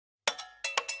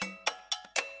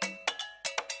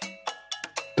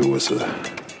There was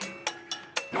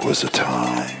a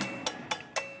time,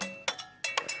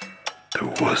 there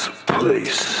was a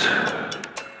place,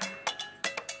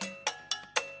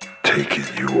 taking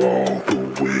you all the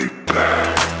way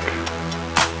back.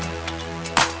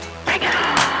 Bring it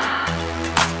on.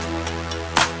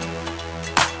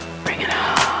 Bring it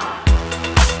on.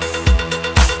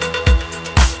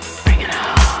 Bring it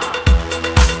on.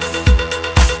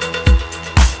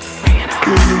 Bring it on.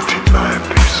 The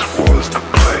 1890s was the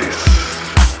place.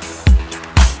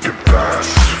 You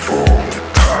fast forward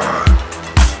time,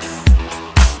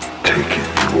 taking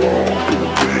you all the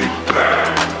way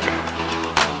back.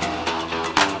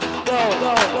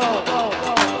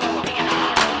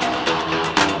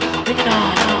 Bring it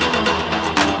on.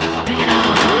 Bring it on.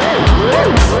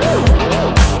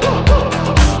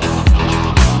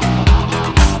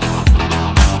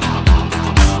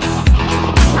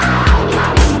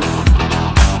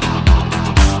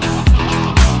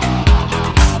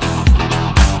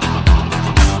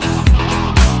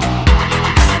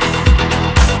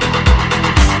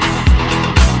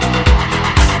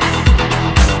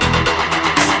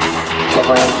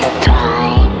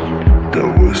 There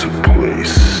was a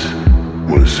place,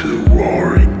 was the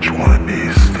roaring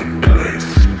 20s the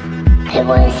place? There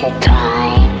was a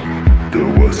time.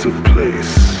 There was a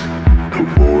place, the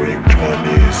roaring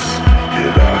 20s, in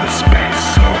outer space,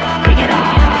 so bring it on.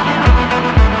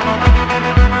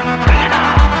 Bring it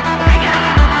on. Bring it on. Bring it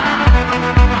on.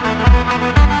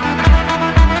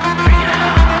 Bring it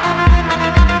on.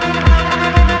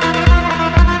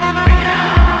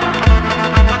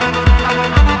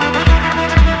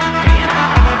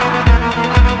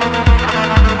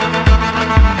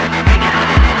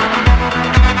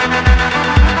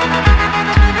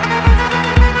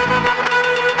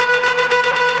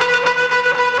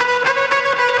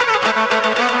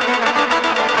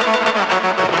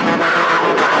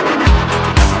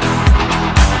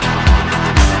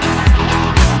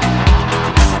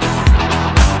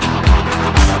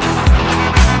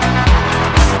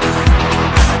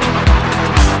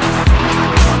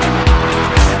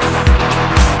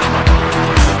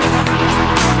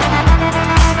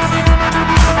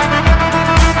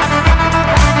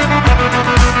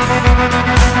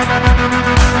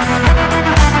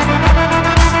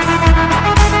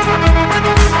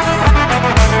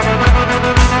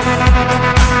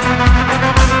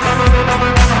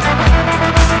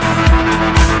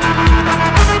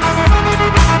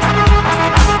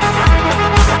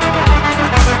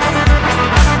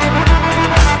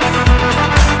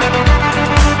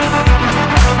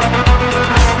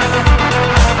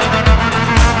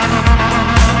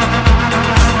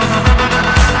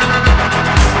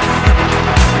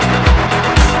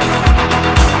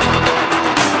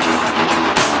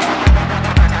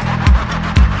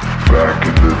 Back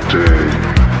in the day,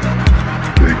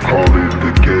 they called it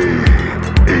the gay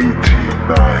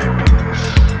 1890s.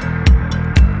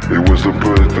 It was the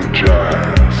birth of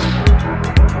jazz,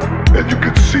 and you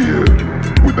could see it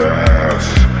when the ass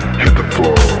hit the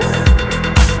floor.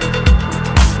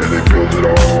 And they built it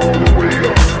all the way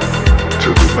up to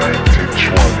the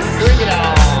 1920s. Bring it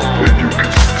on.